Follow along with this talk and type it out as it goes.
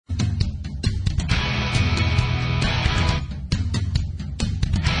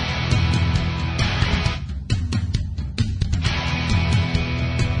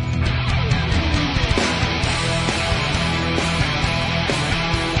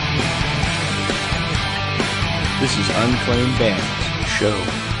This is Unclaimed Bands, show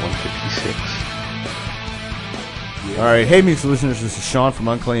 156. All right, hey, music listeners, this is Sean from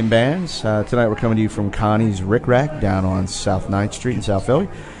Unclaimed Bands. Tonight we're coming to you from Connie's Rick Rack down on South 9th Street in South Philly.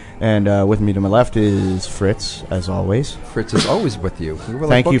 And with me to my left is Fritz, as always. Fritz is always with you.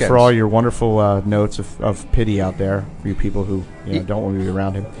 Thank you for all your wonderful notes of pity out there for you people who don't want to be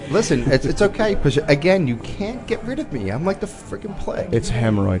around him. Listen, it's okay, because, again, you can't get rid of me. I'm like the freaking plague. It's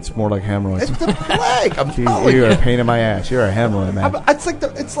hemorrhoids, more like hemorrhoids. It's the plague. I'm telling you. You're a pain in my ass. You're a hemorrhoid, man.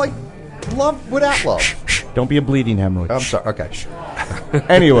 It's like love without love. Don't be a bleeding hemorrhoid. I'm sorry. Okay.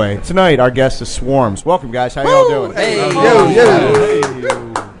 Anyway, tonight our guest is Swarms. Welcome, guys. How y'all doing? Hey.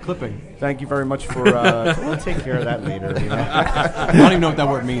 Yo. Clipping. Thank you very much for. We'll take care of that later. You know? I don't even know what that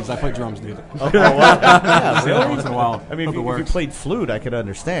word means. I play drums, dude. Oh, wow. Yeah, really? Once in a while. I mean, if you played flute, I could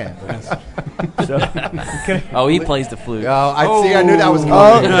understand. So, okay. Oh, he plays the flute. I knew that was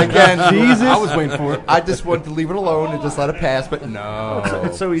coming. Again, Jesus. I was waiting for it. I just wanted to leave it alone and just let it pass, but no.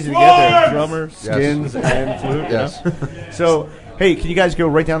 It's so easy to get there. Drummer, skins, and flute. Yes. You know? So, hey, can you guys go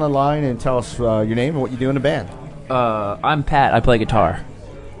right down the line and tell us your name and what you do in the band? I'm Pat. I play guitar.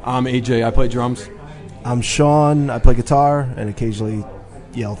 I'm AJ. I play drums. I'm Sean. I play guitar and occasionally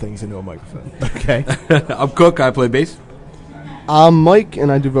yell things into a microphone. Okay. I'm Cook. I play bass. I'm Mike,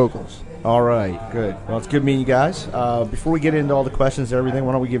 and I do vocals. All right, good. Well, it's good meeting you guys. Before we get into all the questions and everything,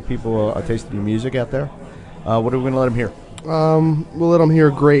 why don't we give people a taste of your music out there? What are we going to let them hear? We'll let them hear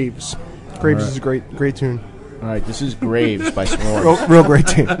Graves. Graves is a great tune. All right, this is Graves by Swarms. Real great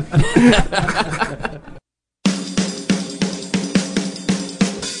tune.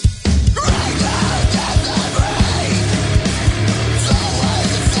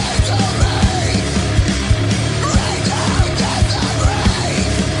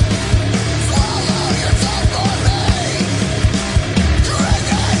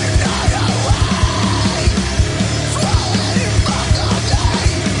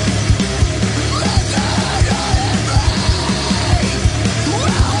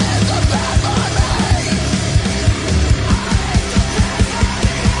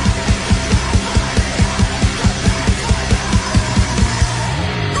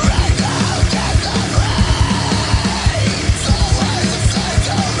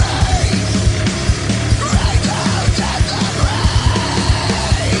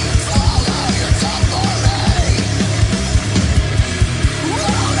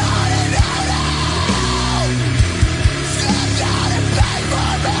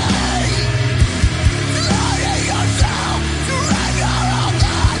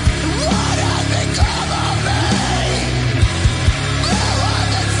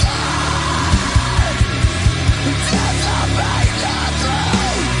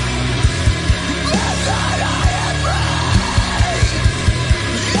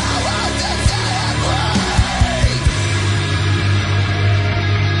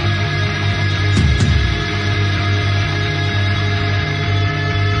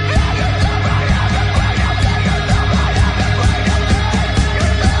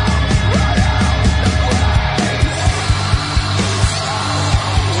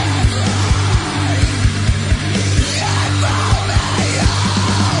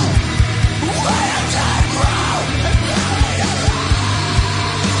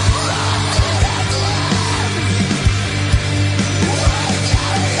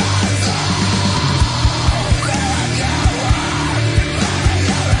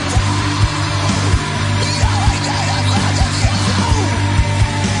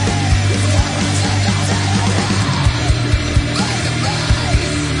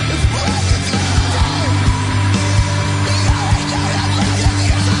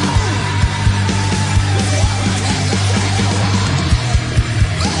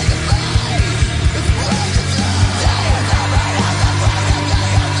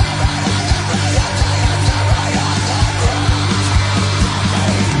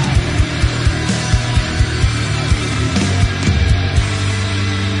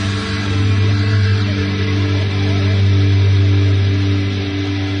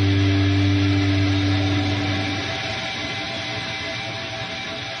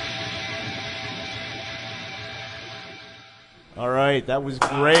 That was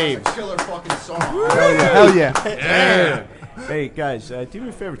Graves. Killer fucking song. Hell yeah. Hey, guys, do me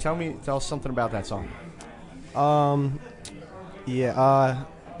a favor. Tell us something about that song.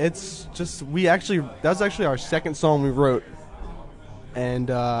 It's just that was actually our second song we wrote, and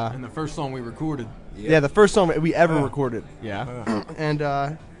And the first song we recorded. the first song we ever recorded. Yeah. And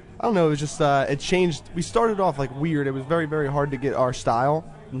I don't know, it was just it changed. We started off like weird. It was very, very hard to get our style,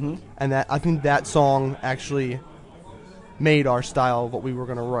 Mm-hmm. and I think that song actually made our style of what we were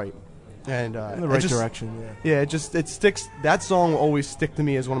going to write. and In the right direction, yeah. Yeah, it sticks. That song will always stick to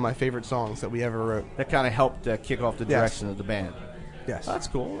me as one of my favorite songs that we ever wrote. That kind of helped kick off the direction of the band. Yes, That's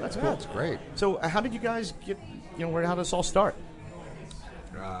cool. That's cool. That's great. So, how did you guys get? How did this all start?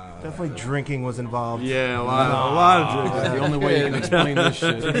 Definitely drinking was involved. Yeah, a lot of drinking. That's the only way you can explain this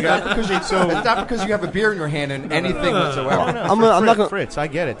shit. It's not because you have a beer in your hand and anything whatsoever. I'm not gonna. Fritz, I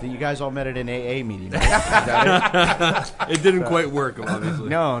get it. You guys all met at an AA meeting. Right? Is that It didn't quite work, obviously. it?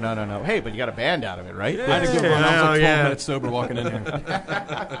 No. Hey, but you got a band out of it, right? I had a good run. I was like 12 yeah. minutes sober walking in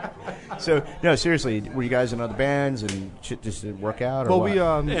here. So, no, seriously, were you guys in other bands and shit just didn't work out? Or Well, what?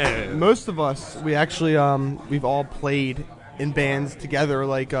 Yeah. most of us, we actually, we've all played in bands together.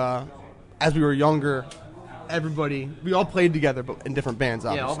 Like, as we were younger, we all played together, but in different bands.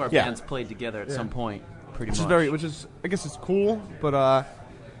 Obviously. Yeah, all of our Yeah. bands played together at some point, pretty much. which is, I guess, it's cool. But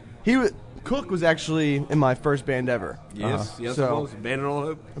Cook was actually in my first band ever. Yes, yes, So- it was. Abandon all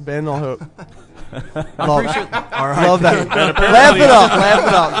hope. Band All Hope. I'm pretty sure. Love that. Laugh it up.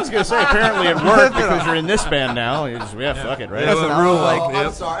 I was going to say, apparently it worked because you're in this band now. You just, fuck it, right? Listen, I was like,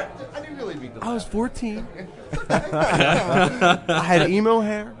 I'm sorry. I didn't really mean to. I was 14. I had emo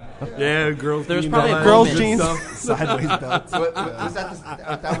hair. Yeah, girls. There's jeans, probably all a that Girls' good jeans. stuff. Sideways belts. Was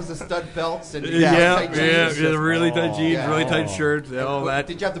that was the stud belts and Yeah, tight yeah, jeans? really tight jeans, yeah. really tight shirts, and all that.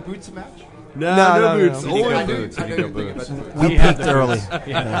 Did you have the boots to match? No boots. no. Only I knew boots. you didn't think about the boots. We peaked early.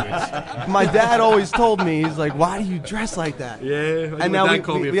 My dad always told me, he's like, "Why do you dress like that?" Yeah, And now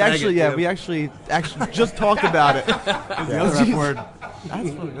called me a we actually, faggot, we actually just talked about it. Rough word.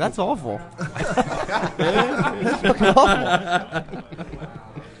 That's awful. That's fucking awful.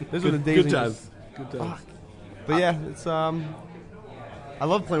 Those are the days. Good when you times. Good times. But yeah, it's I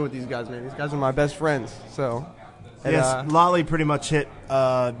love playing with these guys, man. These guys are my best friends. So, and, Yes, Lolly pretty much hit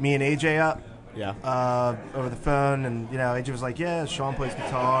me and AJ up Yeah. over the phone, and AJ was like, "Yeah, Sean plays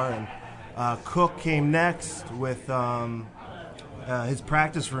guitar," and Cook came next with his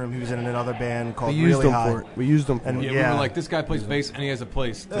practice room. He was in another band called we used Really them High. for it. We used them for And it. Yeah, we Yeah. were like, this guy plays bass and he has a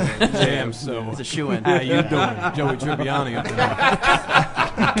place to jam, so. It's a shoe-in. How you doing? Joey Tribbiani up there.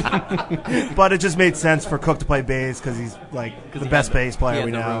 But it just made sense for Cook to play bass because he's like the he best had the- bass player he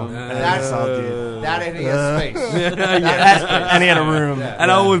we had the know. room. And That's he's a solid dude. That and he has space. And he had a room.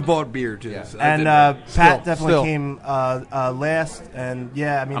 And I always bought beer too. Yeah. So I And did that. Pat definitely still. came last, and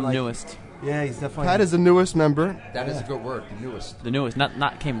yeah, I mean, I'm like, newest. yeah, he's definitely. Pat is the newest member. That is a good word. The newest. The newest.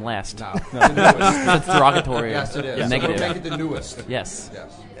 Not came last. No, the newest. That's derogatory. Yes, it is. Yeah, So negative. we'll make it the newest. Yes.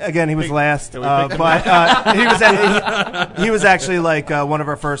 Yes. Again, he was last, but he was actually like one of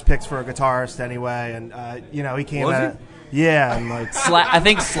our first picks for a guitarist anyway, and he came Was at yeah, and like I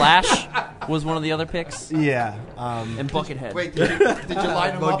think Slash was one of the other picks. yeah, And Buckethead. Wait, did you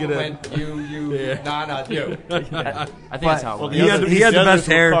line them up Look and at went, you, not you? I think that's how it works. He had the best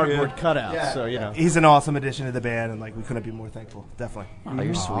hair. Cardboard cutouts, Yeah. so he's an awesome addition to the band, and like we couldn't be more thankful. Definitely, Oh,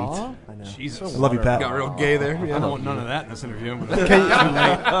 you're sweet. I know. Jesus. I love you, Pat. Got real gay there. I don't want none of that in this interview.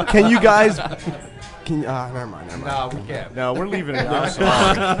 Can you guys? Never mind. No, we can't. No, we're leaving it. I'm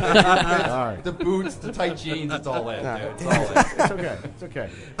sorry. All right. The boots, the tight jeans, it's all in, Nah. dude. It's all in. It's okay. It's okay.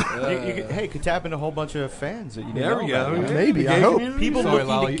 You could tap into a whole bunch of fans that you didn't There know we about. go. Maybe, I hope. People Sorry, looking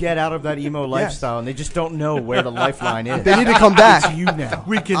Lolly. to get out of that emo lifestyle, and they just don't know where the lifeline is. They need to come back. It's you now.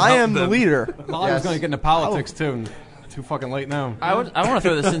 We can. I help am the them. leader. I was going to get into politics, too. And too fucking late now. I want to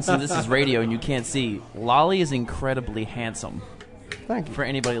throw this in since this is radio and you can't see. Lolly is incredibly handsome. Thank you. For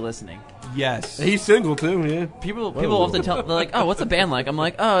anybody listening. Yes. He's single too. Yeah. People often tell, they're like, "Oh, what's the band like?" I'm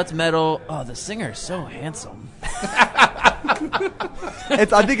like, "Oh, it's metal." Oh, the singer's so handsome. I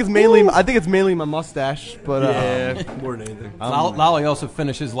think it's mainly my mustache, but Yeah, more than anything. Lolly also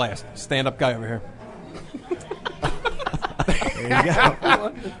finishes last. Stand-up guy over here.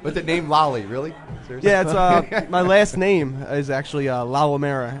 With the name Lolly, really? Seriously? yeah, it's my last name is actually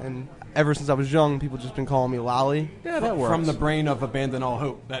Lalamera, and ever since I was young, people just been calling me Lolly. Yeah, that works. From the brain of Abandon All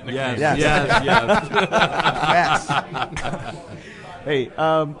Hope. That nickname. Yes. Yes. Yes. Yes. Yes. Hey,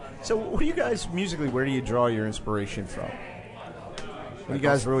 so what do you guys musically? Where do you draw your inspiration from? What do you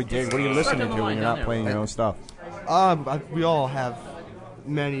guys really dig? What are you listening to when you're not playing your own stuff? We all have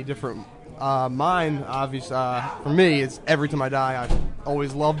many different. Mine, obviously, for me, it's Every Time I Die. I've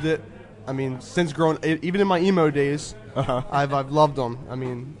always loved it. I mean, since growing, even in my emo days, I've loved them. I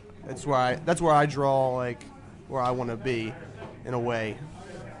mean, that's where I draw like where I want to be, in a way,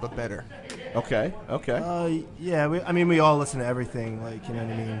 but better. Okay. Yeah, we all listen to everything, like, you know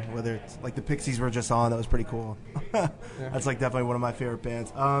what I mean? Whether it's like the Pixies were just on, that was pretty cool. That's like definitely one of my favorite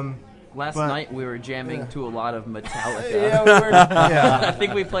bands. Last But- night we were jamming to a lot of Metallica. Yeah. I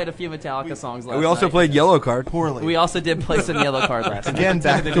think we played a few Metallica songs last We also night. played Yellow Card. Poorly. We also did play some Yellow Card last night. Again,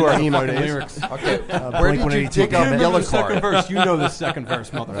 back to our emo days. Lyrics. Okay, where did you Blink-182 dig up comment. Yellow The second Card? verse. You know the second verse,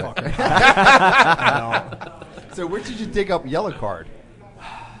 motherfucker. So where did you dig up Yellow Card?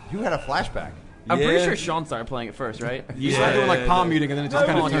 You had a flashback. I'm pretty Yeah. sure Sean started playing it first, right? You started doing like palm muting, and then it just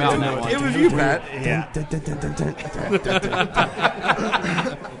kind of turned into that one. It was you, Pat. Yeah.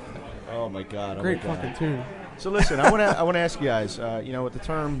 Oh my god! oh Great my God. fucking tune. So listen, I want to ask you guys. With the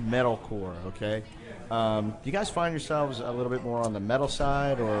term metalcore, okay, do you guys find yourselves a little bit more on the metal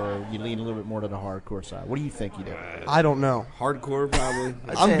side, or you lean a little bit more to the hardcore side? What do you think you do? I don't know. Hardcore, probably.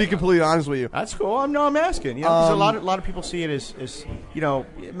 I'm gonna be completely honest with you. That's cool. I'm asking. You know, 'cause a lot of people see it as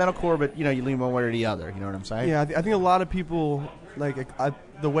metalcore, but you lean one way or the other. You know what I'm saying? Yeah, I think a lot of people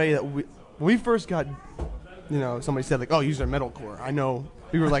the way that when we first got, somebody said like, "Oh, you're metalcore." I know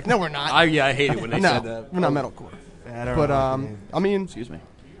we were like, "No, we're not." I hate it when they no, said that. we're not metalcore. I don't But know what you mean. I mean, Excuse me.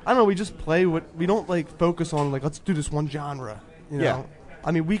 I don't know. We just play we don't like focus on like let's do this one genre. You know? Yeah. I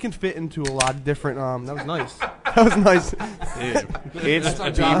mean, we can fit into a lot of different. That was nice. That was nice. It's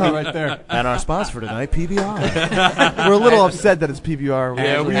Genre right there. and our sponsor for tonight, PBR. We're a little upset that it's PBR.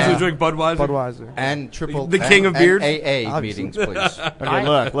 Yeah, we usually drink Budweiser. Budweiser. And triple The king of and beers? AA Obviously. meetings, please.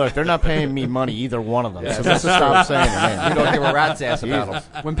 Okay, look, they're not paying me money, either one of them. So let's stop saying it, man. We don't give a rat's ass about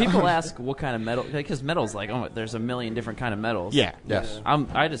them. When people ask what kind of metal, because metal's like, oh, there's a million different kind of metals. Yeah. Yes.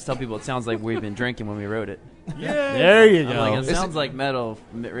 I just tell people it sounds like we've been drinking when we wrote it. There you I'm go. like, it sounds like metal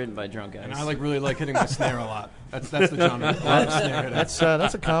written by drunk guys. And I really like hitting my snare a lot. That's the genre. I love snare hitting.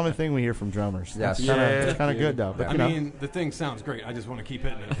 That's a common thing we hear from drummers. Yes. It's kind of good though. But, I you know. mean, the thing sounds great. I just want to keep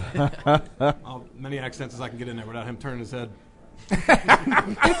hitting it. Many accents as I can get in there without him turning his head.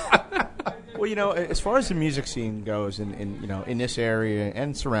 Well, as far as the music scene goes, in this area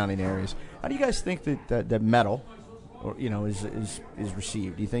and surrounding areas, how do you guys think that metal, or is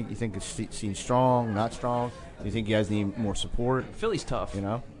received? Do you think it's seen strong, not strong? Do you think you guys need more support? Philly's tough.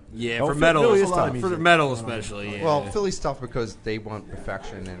 Yeah, Oh, for Philly metal, is for tough. metal especially. Yeah. Well, Philly's tough because they want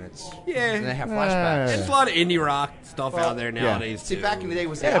perfection, and Yeah. and they have flashbacks. There's a lot of indie rock stuff out there nowadays. See, too. back in the day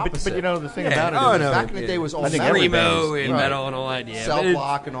was the Yeah, opposite. but the thing Yeah. about it Oh, is, no. back in the day was all I think metal. Screamo Right. and metal and all that. Yeah, Cell but it-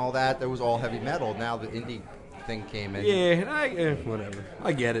 block and all that. That was all heavy metal. Now the indie thing came in. Yeah, whatever.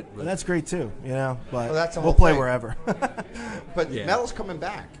 I get it. But But that's great too, But Well, that's the we'll whole play thing. wherever. But Yeah. metal's coming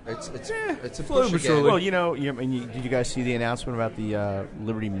back. It's a slowly push but again. surely. well, did you guys see the announcement about the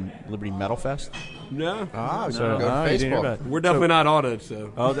Liberty Metal Fest? no, Ah, so No. go to Ah, you didn't hear Facebook. about it. we're definitely not on it.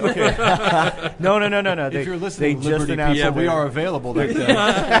 So Oh, okay. No. If you're listening, they just Liberty announced people, that we they're- are available that day.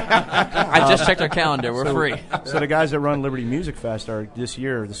 I just checked our calendar. We're free. So the guys that run Liberty Music Fest are this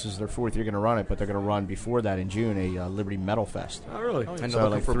year. This is their fourth year going to run it, but they're going to run before that in June a Liberty Metal Fest. oh really? And they're So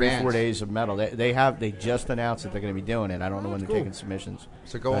looking like for 3 or bands. 4 days of metal. They just announced that they're going to be doing it. I don't know when they're taking submissions.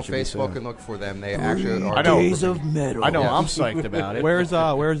 So go That on should be Facebook soon. and look for them. They actually are. I know. metal. I know. Yeah. I'm psyched about it. Where's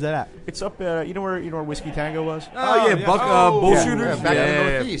that at? It's up? You know where Whiskey Tango was? Oh yeah, yeah. Buck Oh, Bull yeah. Shooters. Yeah, back yeah. to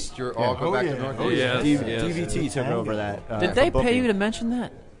the Northeast. You're all go back to the Northeast. Yeah. DVT took over that. Did they pay you to mention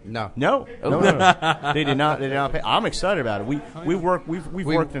that? No. No, they did not. They did not pay. I'm excited about it. We've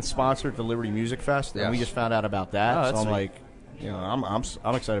worked and sponsored the Liberty Music Fest, and we Yes. just found out about that. Oh, so that's I'm sweet. like,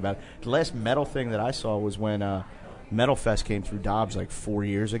 I'm excited about it. The last metal thing that I saw was when Metal Fest came through Dobbs like 4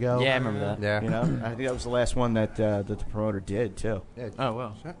 years ago. Yeah, I remember that. Yeah. I think that was the last one that the promoter did too. Oh,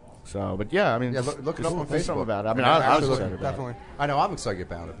 wow. So, but yeah, I mean, Yeah, look it up on there's something Facebook. about it. I mean, Yeah, I was actually, excited about Definitely. I know I'm excited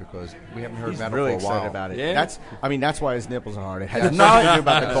about it because we haven't heard it. He's metal really for a while. excited about it. Yeah. That's why his nipples are hard. It has Yeah. nothing to do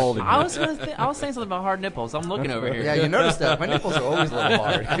about the cold. in I here. was I was saying something about hard nipples. I'm looking over here. Yeah, you noticed that. My nipples are always a little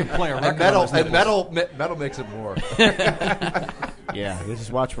hard. Play a And record metal, on his and nipples. metal makes it more. Yeah, you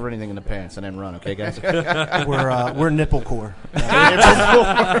just watch for anything in the pants and then run, okay, guys? We're nipple core.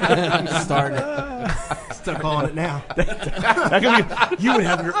 Starting it. Start calling it now. You would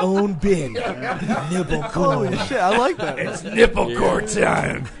have your own bin. Nipple core. Holy shit, I like that. It's nipple core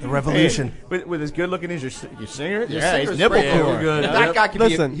time. The revolution. With as good looking as your singer, Your yeah, he's singer's nipple great. core. good. That guy could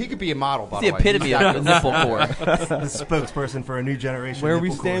Listen. he could be a model, by The the way. epitome of the nipple core. The spokesperson for a new generation. Where we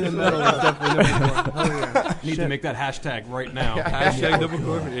nipple stand core. in metal is definitely nipple core. Hell yeah. Need to make that hashtag right now. Hashtag double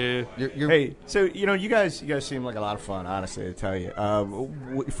core. Yeah. You're, Hey, so you guys seem like a lot of fun, honestly, to tell you.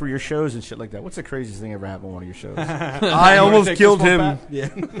 For your shows and shit like that, what's the craziest thing ever happened on one of your shows? I almost take killed this one him. back? Yeah.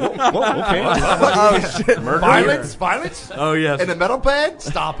 Well, okay. Oh shit. Murder? violence Oh yes. in the metal band.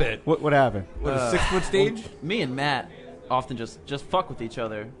 Stop it. What happened? What, a 6 foot stage? Me and Matt often just fuck with each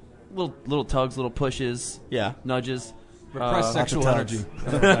other. Little tugs, little pushes, Yeah. nudges. Repressed sexual tubs.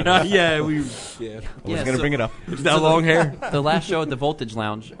 energy. Yeah, I was going to bring it up. It's that long hair. The last show at the Voltage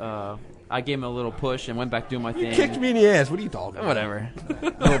Lounge, I gave him a little push and went back doing my thing. Kicked me in the ass. What are you talking about? Whatever.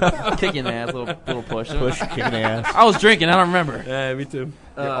 Little kick in the ass, little push. Kick in the ass. I was drinking. I don't remember. Yeah, me too.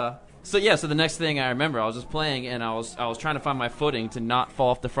 So the next thing I remember, I was just playing and I was trying to find my footing to not fall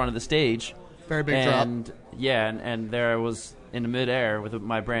off the front of the stage. Very big drop. And there I was in the midair with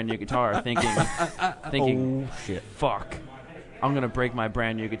my brand new guitar, thinking, Oh, shit. fuck, I'm gonna break my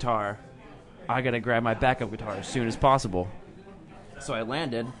brand new guitar. I gotta grab my backup guitar as soon as possible. So I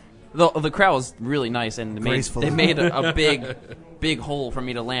landed. The crowd was really nice, and they made a big hole for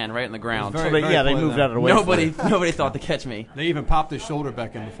me to land right in the ground. Very- So they, very yeah, they poor moved then. out of the way. Nobody thought to catch me. They even popped his shoulder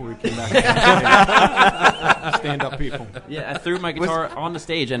back in before he came back. Stand up people. Yeah, I threw my guitar on the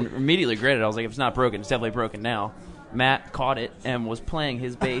stage and immediately regretted it. I was like, if it's not broken, it's definitely broken now. Matt caught it and was playing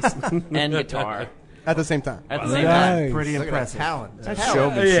his bass and guitar At the same time. at the same time. Pretty Look at that impressive. talent. That's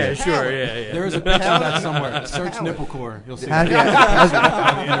showmanship. Yeah, sure. Yeah. There is a picture of that somewhere. Search nipple core. You'll see. Yeah.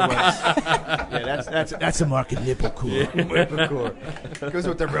 Yeah, that's a market nipple core. Goes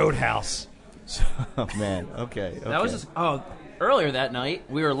with the Roadhouse. Oh, man. Okay. That was just earlier that night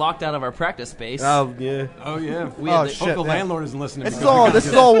we were locked out of our practice space. Oh, yeah. Oh yeah. We Oh, had the- shit. Uncle yeah. landlord isn't listening. This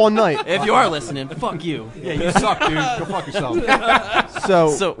is all one night. If you are listening, fuck you. Yeah, you suck, dude. Go fuck yourself.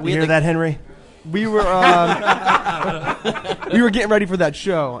 So We You had hear that, Henry? we were we were getting ready for that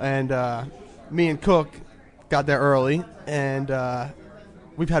show, and me and Cook got there early, and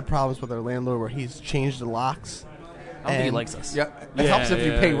we've had problems with our landlord where he's changed the locks. I don't think he And- likes us. Yeah, it helps if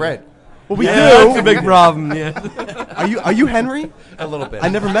you pay rent. Well, we That's a do. big problem. Yeah. Are you Henry? A little bit. I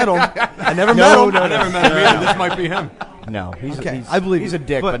never met him. I never met No, him. no, I never met him either. This might be him. No, he's, Okay, he's I believe he's you. a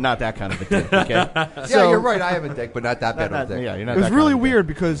dick, But- but not that kind of a dick. Okay. Yeah, So- you're right. I have a dick, but not that bad of a dick. Yeah, you're not. It was that really kind of a dick. weird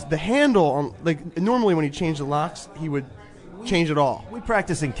because the handle on normally when he changed the locks, he would change it all. We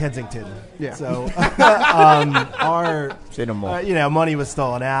practice in Kensington. Yeah. So our Say no more. money was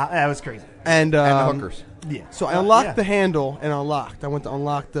stolen out. That was crazy. And And the hookers. Yeah. So I unlocked yeah. the handle and unlocked. I went to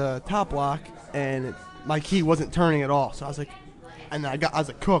unlock the top lock, and my key wasn't turning at all. So I was like, I was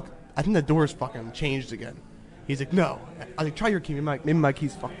like, Cook, I think the door's fucking changed again. He's like, no. I was like, try your key. Maybe my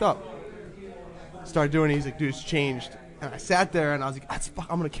key's fucked up. Started doing it. He's like, dude, it's changed. And I sat there and I was like,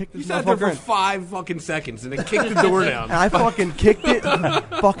 I'm gonna kick this You sat there for motherfucker in. 5 fucking seconds and then kicked the door down. And I fucking kicked it,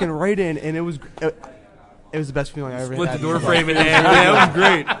 fucking right in, and it was the best feeling I ever Split had. the door frame in half. Yeah, that was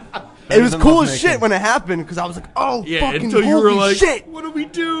great. It was than cool as lovemaking. shit when it happened because I was like, oh, Yeah, fucking until you were holy like, shit. what do we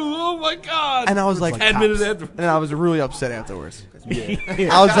do? Oh my god. And I was like, 10 minutes after. and I was really upset afterwards.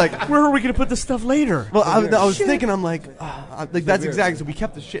 I was like, Where are we going to put this stuff later? well, I was thinking, I'm like, that's exactly. So we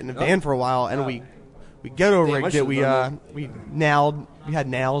kept the shit in the van for a while, and we ghetto Damn, I rigged it. should've We nailed. We had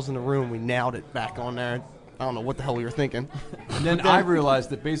nails in the room. We nailed it back on there. I don't know what the hell we were thinking. And then I realized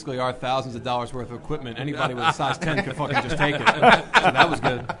that basically our thousands of dollars worth of equipment, anybody with a size 10 could fucking just take it. So that was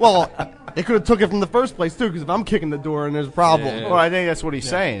good. Well, they could have took it from the first place too, because if I'm kicking the door and there's a problem, Yeah. Well, I think that's what he's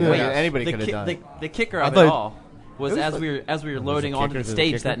saying. Yeah. Yeah, anybody could have ki- done it. the kicker I of it thought- all was as we were loading a onto kicker the to the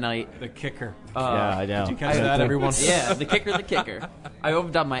stage kicker? that night. The kicker. Yeah, I know. Did you catch that, everyone? Yeah, the kicker. I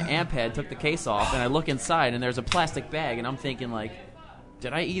opened up my amp head, took the case off, and I look inside, and there's a plastic bag, and I'm thinking like,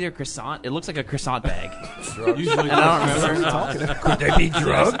 did I eat a croissant? It looks like a croissant bag. Usually, And I don't remember. Could they be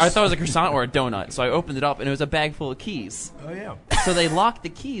drugs? I thought it was a croissant or a donut, so I opened it up, and it was a bag full of keys. Oh yeah. So they locked the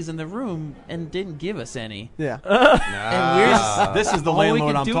keys in the room and didn't give us any. yeah. And we're just, this is the all we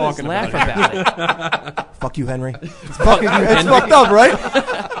landlord could I'm do talking is laugh about. about it. Fuck you, Henry. It's fucked up, right?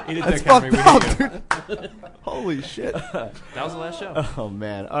 Eat a It's dick, Henry. fucked We up, need you. dude. Holy shit. That was the last show. Oh,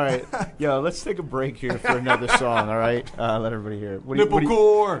 man. All right. Yo, let's take a break here for another song, all right? Let everybody hear it. What do you- Nipple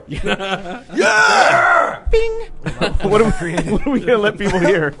core. what are we going to let people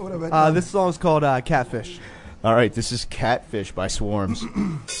hear? This song's called Catfish. All right, this is Catfish by Swarms.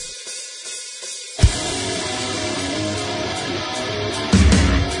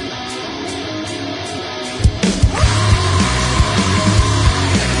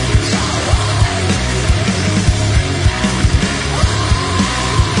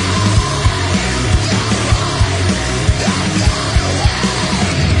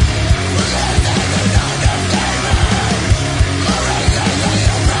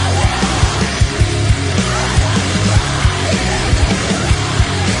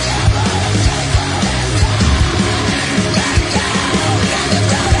 Yeah.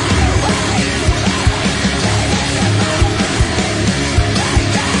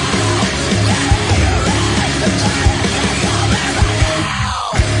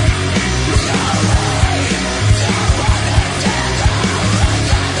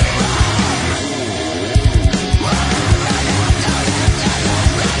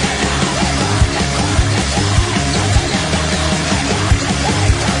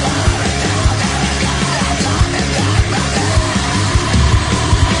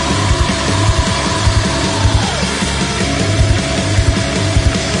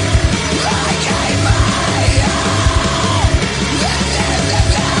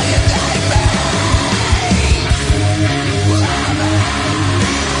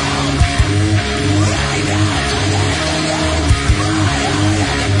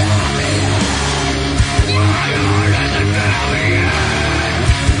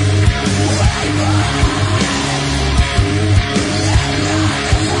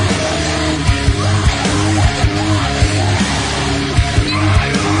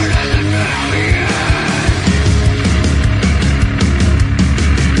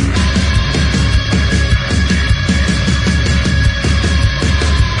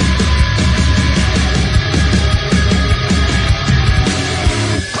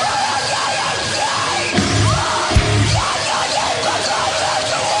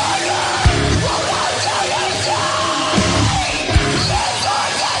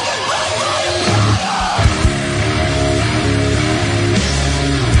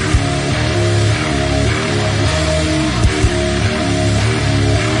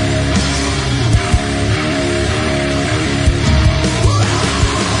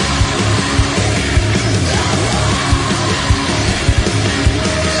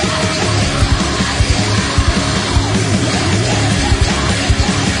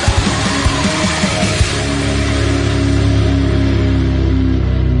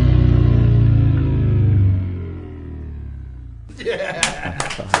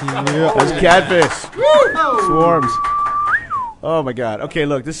 There's catfish. Swarms. Oh my God. Okay,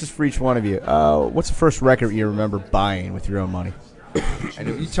 look, this is for each one of you. What's the first record you remember buying with your own money? And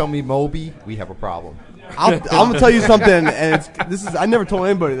if you tell me Moby, we have a problem. I'm gonna tell you something, and I never told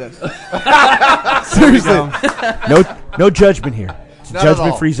anybody this. Seriously. No judgment here. It's a Not at all.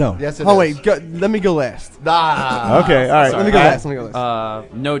 judgment-free zone. Yes, it Oh is. wait, let me go last. Nah. Okay, all right. Let me go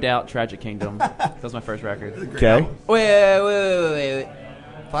last. No Doubt, Tragic Kingdom. That was my first record. Okay. Wait.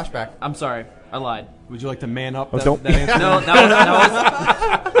 Flashback. I'm sorry. I lied. Would you like to man up? Oh, that, don't- that answer? No,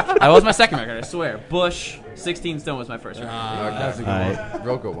 that was my second record, I swear. Bush, 16 Stone was my first record. That's a good All one. right.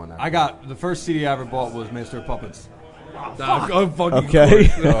 Real good one. I got the first CD I ever bought was Master of Puppets. Okay.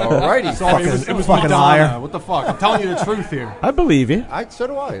 Alrighty. Sorry, it was fucking Madonna. liar. What the fuck? I'm telling you the truth here. I believe you. So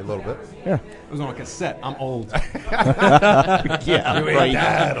do I, a little bit. Yeah. It was on a cassette. I'm old. Yeah. Right.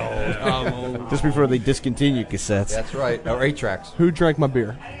 I'm old. Just before they discontinued cassettes. That's right. Or 8 tracks. Who drank my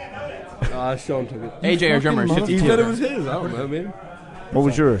beer? Sean took it. AJ, our drummer, is He 52. said it was his. I don't know, man. What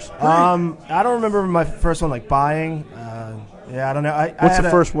was yours? I don't remember my first one like buying. Yeah, I don't know. What's the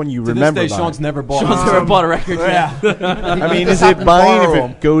first one you To remember? this day, buying? Sean's never bought. Sean's never bought a record yet. I mean, is happened it to buying borrow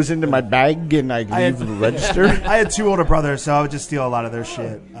if it goes into my bag and I leave the register? I had 2 older brothers, so I would just steal a lot of their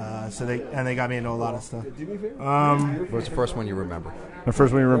shit. So they got me into a lot of stuff. What's the first one you remember? The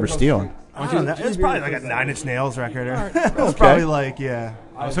first one you remember stealing? I don't know. It was probably like a 9 Inch Nails record. It was probably like I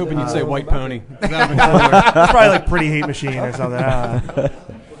was hoping you'd say White Pony. It was probably like Pretty Hate Machine or something. I don't know.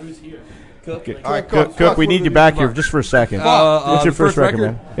 All right, Cook, we need you back here just for a second. What's your the first record,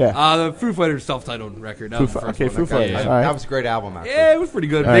 man? Yeah. The Foo Fighters self-titled record. That was the first Okay, one. Foo Fighters. That All right. was a great album, actually. Yeah, it was pretty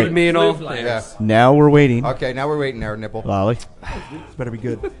good. All Big right. Me and all. Yeah. Now we're waiting. Okay, now we're waiting there, Nipple. Lolly. This better be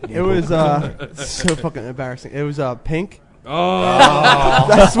good. It was so fucking embarrassing. It was Pink. Oh,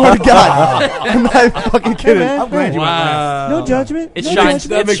 I swear to God, I'm not fucking kidding. man. I'm glad you went last. No judgment. It No shines, judgment.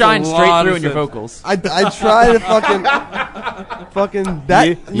 That makes a straight lot through of in your sense. vocals. I try to fucking that.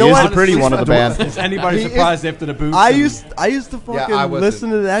 He no, is honestly, the pretty one of the band. Is anybody He is- surprised after the boots? I and- used to fucking I wasn't. listen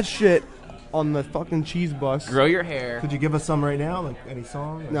to that shit on the fucking cheese bus. Grow your hair. Could you give us some right now? Like any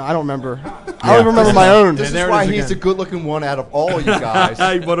song? No, I don't remember. I don't even remember my own. This there is it why is he's again. the good-looking one out of all you guys,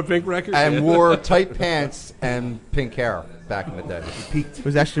 you bought a Pink record? and wore tight pants and pink hair back in the day. It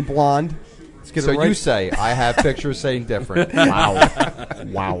was actually blonde. Let's get So it right. you say I have pictures saying different.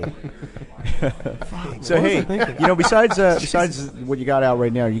 Wow. So hey, besides what you got out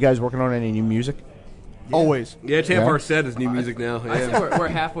right now, are you guys working on any new music? Always. Yeah, Champ Yeah. Arset is new music now. I think Yeah. we're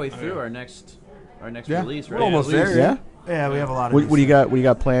halfway through our next Yeah. release, right? We're almost there. Yeah. Yeah, we have a lot of. What do you got? What do you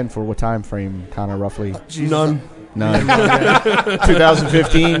got planned for? What time frame? Kind of roughly. None. None.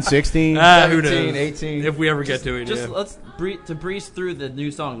 2015, 16. Who 17, knows? 18. If we ever get to it, Just yeah. let's breeze through the new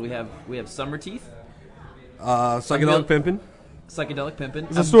songs. We have Summer Teeth, Psychedelic Pimpin', Psychedelic Pimpin',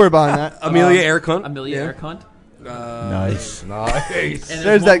 There's a story behind that. Amelia Earcunt. Amelia yeah. Earcunt. Nice. Nice.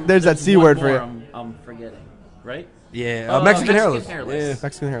 And There's that C one word for more you. I'm forgetting, right? Yeah, Mexican Hairless. Hairless.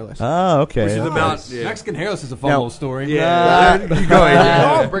 Mexican hairless. Oh, okay. Which is about Nice. yeah. Mexican Hairless is a fun Now- little story. Yeah, you go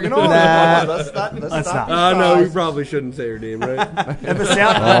ahead. Oh, bring it on. Nah. Let's not. No, we probably shouldn't say her name, right? If a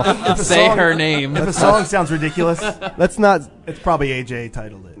sound, if a Say song, her name. If a song sounds ridiculous, Let's not. it's probably AJ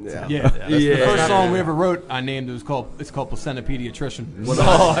titled it. So. Yeah. The Yeah. first song we ever wrote, I named it. It's called Placenopediatrician.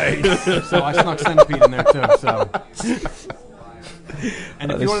 Nice. So I snuck centipede in there too. So.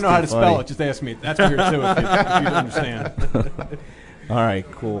 And if this you want is to know how too to spell funny. it, just ask me. That's weird too. If you don't understand. All right.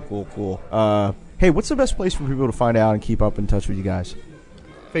 Cool. Hey, what's the best place for people to find out and keep up in touch with you guys?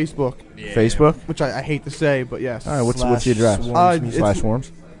 Facebook, Facebook. which I hate to say, but yes. All right. What's the address? Swarms It's- Slash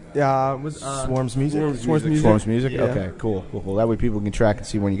Swarms. Yeah, it was Swarms music. Swarms Music. Swarms Music. Yeah. Okay. Cool. That way people can track and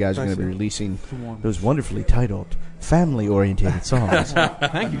see when you guys are going to be Nice. releasing those wonderfully titled, family-oriented songs.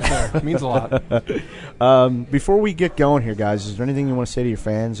 Thank you, sir. It means a lot. Before we get going here, guys, is there anything you want to say to your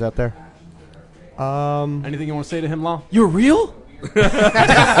fans out there? Anything you want to say to him, Law? You're real? Where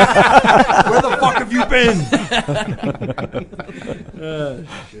the fuck have you been?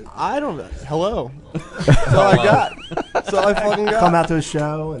 I don't know. Hello. That's all I got. That's all I fucking got. Come out to a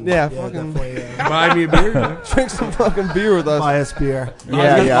show and Yeah, fucking definitely, Buy me a beer. drink some fucking beer with us. buy us beer.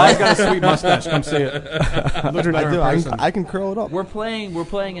 I've got a sweet mustache. Come see it. Looks better I in do. person. I can curl it up. We're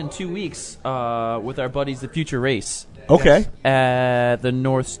playing in 2 weeks with our buddies, the Future Race, Okay. at the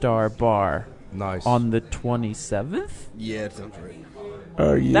North Star Bar Nice. on the 27th. Yeah, it sounds right.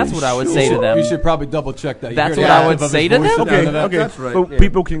 Are you That's what I would say to them. You should probably double check that. You That's hear what the I active would of say his to voice them? down Okay. to that. Okay. That's right, Well, yeah.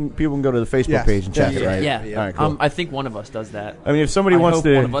 people can go to the Facebook Yes. page and check it, Yeah. right? Yeah. All right. Cool. I think one of us does that. I mean, if somebody I wants hope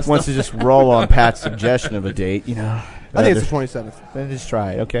one of to us wants to does. just roll on Pat's suggestion of a date, I think it's the 27th. Then just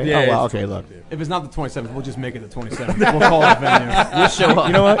try it, okay? Yeah, oh, well, it's okay, look. If it's not the 27th, we'll just make it the 27th. We'll call it a venue. We'll show up.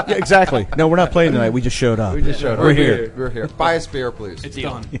 You know what? Yeah, exactly. No, we're not playing tonight. We just showed up. We just showed up. We're here. We're here. Buy us beer, please. It's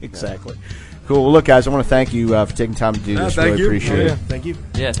done. Exactly. Cool. Well, look, guys, I want to thank you for taking time to do this. thank Really you. appreciate it. Thank you.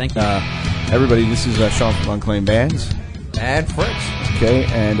 Yeah, thank you. Everybody, this is Sean from Unclaimed Bands. And Fritz. Okay,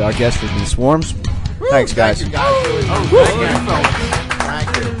 and our guest has been Swarms. Thanks, guys. Thank you, guys. Really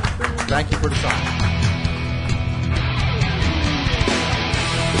thank you. Thank you for the song.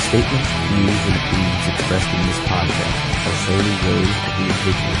 The statements, views, and opinions expressed in this podcast are solely those of the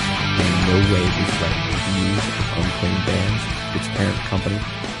individuals and in no way reflect the views of Unclaimed Bands, its parent company,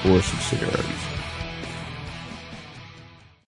 or subsidiaries.